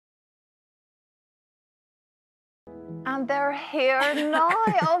And they're here now.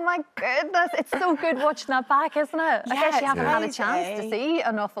 Oh my goodness. It's so good watching that back, isn't it? I guess you haven't had a chance to see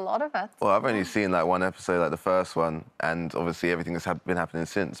an awful lot of it. Well, I've only seen like one episode, like the first one, and obviously everything that's been happening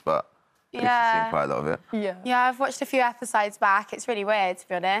since, but at least I've seen quite a lot of it. Yeah, I've watched a few episodes back. It's really weird, to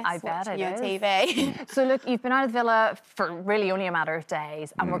be honest. I bet it is. On TV. So look, you've been out of the villa for really only a matter of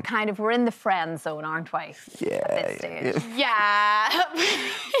days, and we're in the friend zone, aren't we? Yeah. At this stage. Yeah.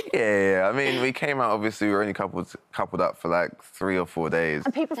 Yeah. I mean, we came out, obviously, we were only coupled up for like 3 or 4 days.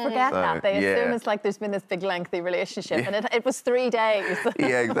 And people forget that. They assume it's like there's been this big lengthy relationship, and it was 3 days.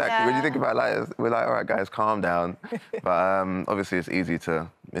 Yeah, exactly. When you think about it, like, we're like, all right, guys, calm down. But obviously, it's easy to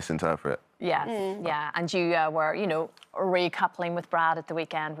misinterpret. Yes, yeah. And you were, you know, recoupling with Brad at the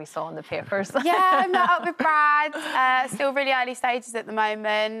weekend, we saw in the papers. Yeah, I'm not up with Brad. Still really early stages at the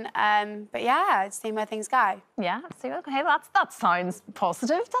moment. But yeah, just seeing where things go. Yeah, see, okay, that sounds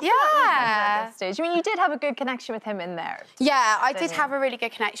positive. That's yeah. At this stage. I mean, you did have a good connection with him in there. Yeah, I did have a really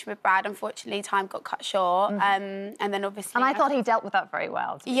good connection with Brad. Unfortunately, time got cut short. And then obviously... And I thought he dealt with that very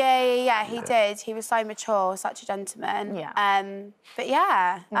well. Yeah, he did. He was so mature, such a gentleman. Yeah. But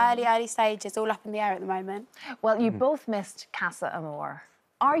yeah, early stages, all up in the air at the moment. Well, you both missed Casa Amor.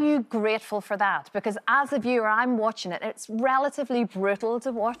 Are you grateful for that? Because as a viewer, I'm watching it. It's relatively brutal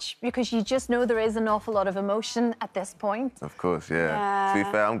to watch because you just know there is an awful lot of emotion at this point. Of course, yeah. To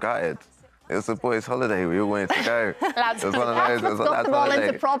be fair, I'm gutted. It was a boys' holiday. We all wanted to go. It was one of those. That's got them all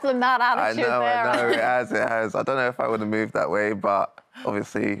into problem, that attitude there. I know. It has. I don't know if I would have moved that way, but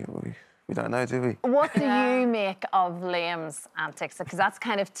obviously we don't know, do we? What do you make of Liam's antics? Because that's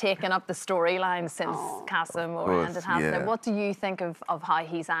kind of taken up the storyline since Casa Amor ended, hasn't it? What do you think of how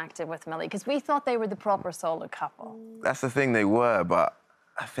he's acted with Millie? Because we thought they were the proper solid couple. That's the thing, they were, but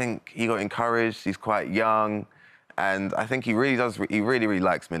I think he got encouraged. He's quite young, and I think he really does. He really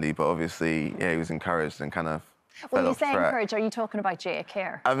likes Millie, but obviously, yeah, he was encouraged and kind of. When you say encourage, are you talking about Jake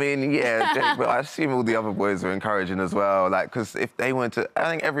here? I mean, yeah, Jake, but I assume all the other boys were encouraging as well. Like, because if they wanted to, I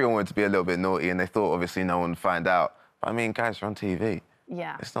think everyone wanted to be a little bit naughty, and they thought obviously no one would find out. But I mean, guys, we're on TV.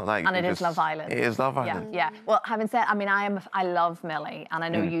 Yeah. It's not like... And it is Love Island. It is Love Island. Yeah. Well, having said, I mean, I love Millie, and I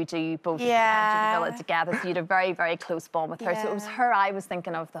know you do. You both entered the villa together, so you had a very, very close bond with her. So it was her I was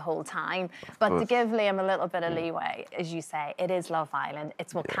thinking of the whole time. But to give Liam a little bit of leeway, as you say, it is Love Island.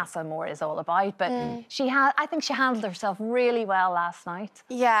 It's what Casa Amor is all about. But I think she handled herself really well last night.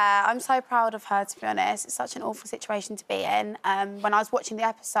 Yeah, I'm so proud of her, to be honest. It's such an awful situation to be in. When I was watching the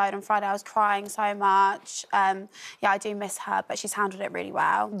episode on Friday, I was crying so much. Yeah, I do miss her, but she's handled it really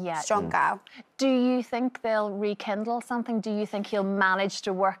well. Yeah. Strong girl. Do you think they'll rekindle something? Do you think he'll manage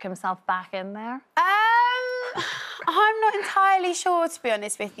to work himself back in there? I'm not entirely sure, to be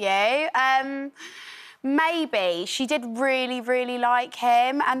honest with you. Maybe. She did really, really like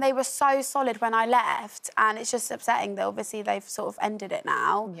him, and they were so solid when I left, and it's just upsetting that obviously they've sort of ended it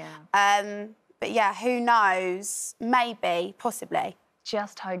now. Yeah. But yeah, who knows? Maybe, possibly.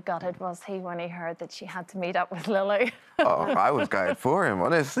 Just how gutted was he when he heard that she had to meet up with Lily? Oh, I was gutted for him,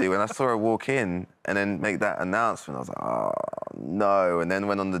 honestly. When I saw her walk in and then make that announcement, I was like, oh, no. And then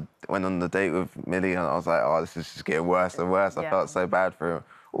went on the date with Millie, and I was like, oh, this is just getting worse and worse. I felt so bad for him.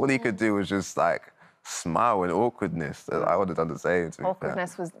 All he could do was just, like, smile in awkwardness. I would have done the same, to be fair.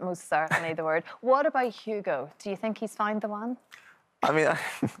 Awkwardness was most certainly the word. What about Hugo? Do you think he's found the one? I mean,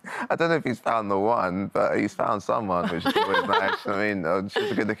 I don't know if he's found the one, but he's found someone, which is always nice. I mean,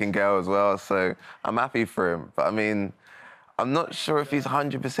 she's a good-looking girl as well, so I'm happy for him. But, I mean, I'm not sure if he's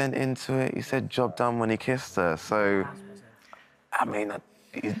 100% into it. He said job done when he kissed her, so... I mean,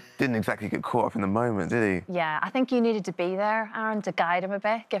 he didn't exactly get caught up in the moment, did he? Yeah, I think you needed to be there, Aaron, to guide him a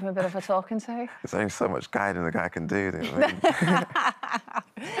bit, give him a bit of a talking to. There's only so much guiding a guy can do, do you know what I mean?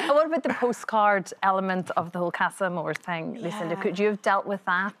 And what about the postcard element of the whole Casa Amor thing, Lucinda? Could you have dealt with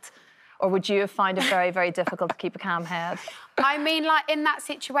that? Or would you have found it very, very difficult to keep a calm head? I mean, like, in that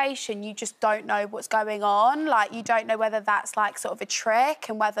situation, you just don't know what's going on. Like, you don't know whether that's, like, sort of a trick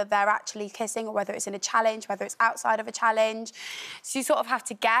and whether they're actually kissing or whether it's in a challenge, whether it's outside of a challenge. So you sort of have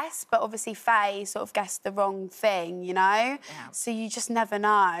to guess, but obviously Faye sort of guessed the wrong thing, you know? Yeah. So you just never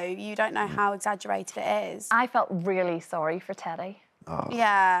know. You don't know how exaggerated it is. I felt really sorry for Teddy. Oh.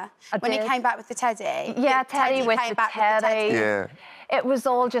 Yeah. When he came back with the teddy. Yeah, Teddy with the teddy. Yeah. It was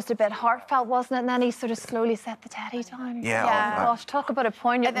all just a bit heartfelt, wasn't it? And then he sort of slowly set the teddy down. Yeah. Oh, gosh, talk about a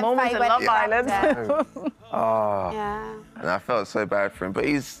poignant moment in Love Island. Oh. Yeah. And I felt so bad for him. But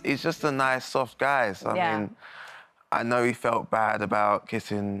he's just a nice, soft guy. So, I mean, I know he felt bad about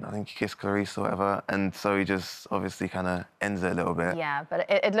kissing, I think he kissed Clarice or whatever, and so he just obviously kind of ends it a little bit. Yeah, but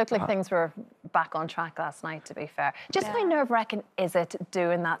it looked like things were back on track last night, to be fair. Just how nerve-wracking is it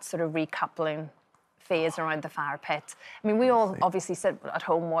doing that sort of recoupling phase around the fire pit. I mean, we all obviously sit at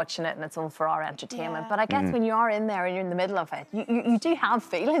home watching it and it's all for our entertainment, but I guess when you are in there and you're in the middle of it, you do have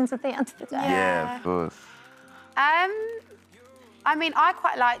feelings at the end of the day. Yeah, of course. I mean, I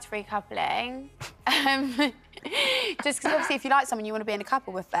quite liked recoupling. Just because obviously if you like someone, you want to be in a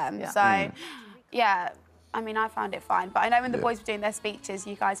couple with them. Yeah. So, yeah, I mean, I found it fine. But I know when the boys were doing their speeches,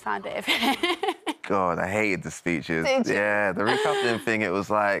 you guys found it a bit... God, I hated the speeches. Did you? Yeah, the recoupling thing, it was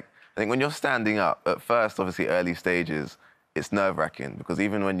like, I think when you're standing up, at first, obviously, early stages, it's nerve-wracking because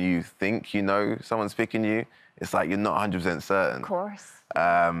even when you think you know someone's picking you, it's like you're not 100% certain. Of course.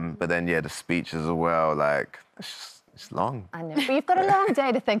 But then, yeah, the speeches as well, like, it's long. I know, but you've got a long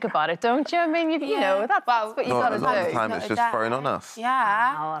day to think about it, don't you? I mean, you know, that's what you've got to do. A lot of the time, it's just thrown on us.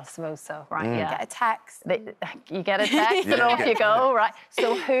 Yeah. Oh, I suppose so, right, You get a text. You get a text and off you go, right?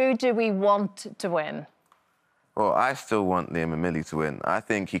 So who do we want to win? Well, I still want Liam and Millie to win. I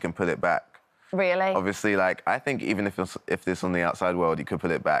think he can pull it back. Really? Obviously, like, I think even if this on the outside world, he could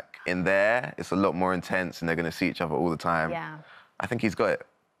pull it back. In there, it's a lot more intense and they're going to see each other all the time. Yeah. I think he's got it.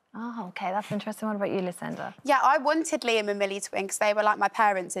 Oh, OK, that's interesting. What about you, Lucinda? Yeah, I wanted Liam and Millie to win because they were like my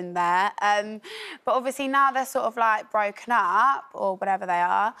parents in there. But obviously now they're sort of like broken up or whatever they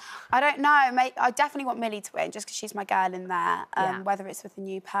are. I don't know. I definitely want Millie to win just because she's my girl in there. Whether it's with a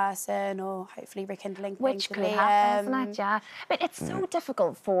new person or hopefully rekindling things Which with could Liam. happen, isn't it? Yeah. But it's so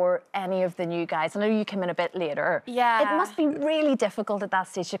difficult for any of the new guys. I know you came in a bit later. Yeah. It must be really difficult at that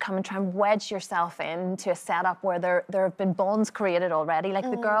stage to come and try and wedge yourself into a setup where there have been bonds created already,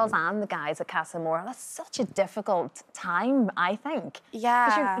 like the girls and the guys at Casa Amor. That's such a difficult time, I think. Yeah.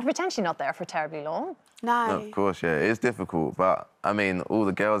 Because you're potentially not there for terribly long. No. Of course, yeah, it is difficult. But, I mean, all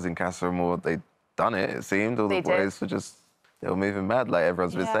the girls in Casa Amor, they'd done it, it seemed. All the boys were just, they were moving mad, like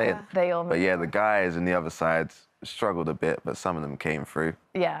everyone's been saying. They all But, yeah, the guys on the other side struggled a bit, but some of them came through.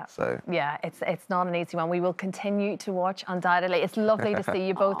 Yeah. So. Yeah, it's not an easy one. We will continue to watch, undoubtedly. It's lovely to see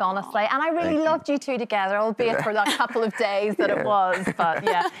you both, honestly. And I really loved you two together, albeit for that couple of days that it was. But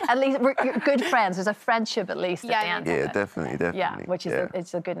yeah, at least you're good friends. There's a friendship at least at the end of it. Yeah, definitely. Yeah, which is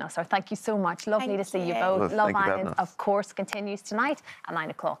it's a good enough. So thank you so much. Lovely to see you both. Well, Love Island, of course, continues tonight at 9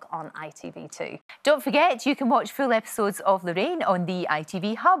 o'clock on ITV2. Don't forget, you can watch full episodes of Lorraine on the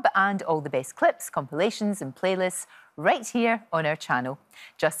ITV Hub and all the best clips, compilations and playlists right here on our channel.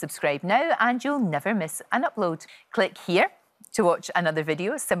 Just subscribe now and you'll never miss an upload. Click here to watch another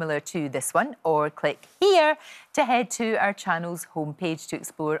video similar to this one, or click here to head to our channel's homepage to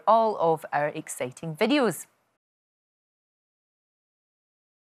explore all of our exciting videos.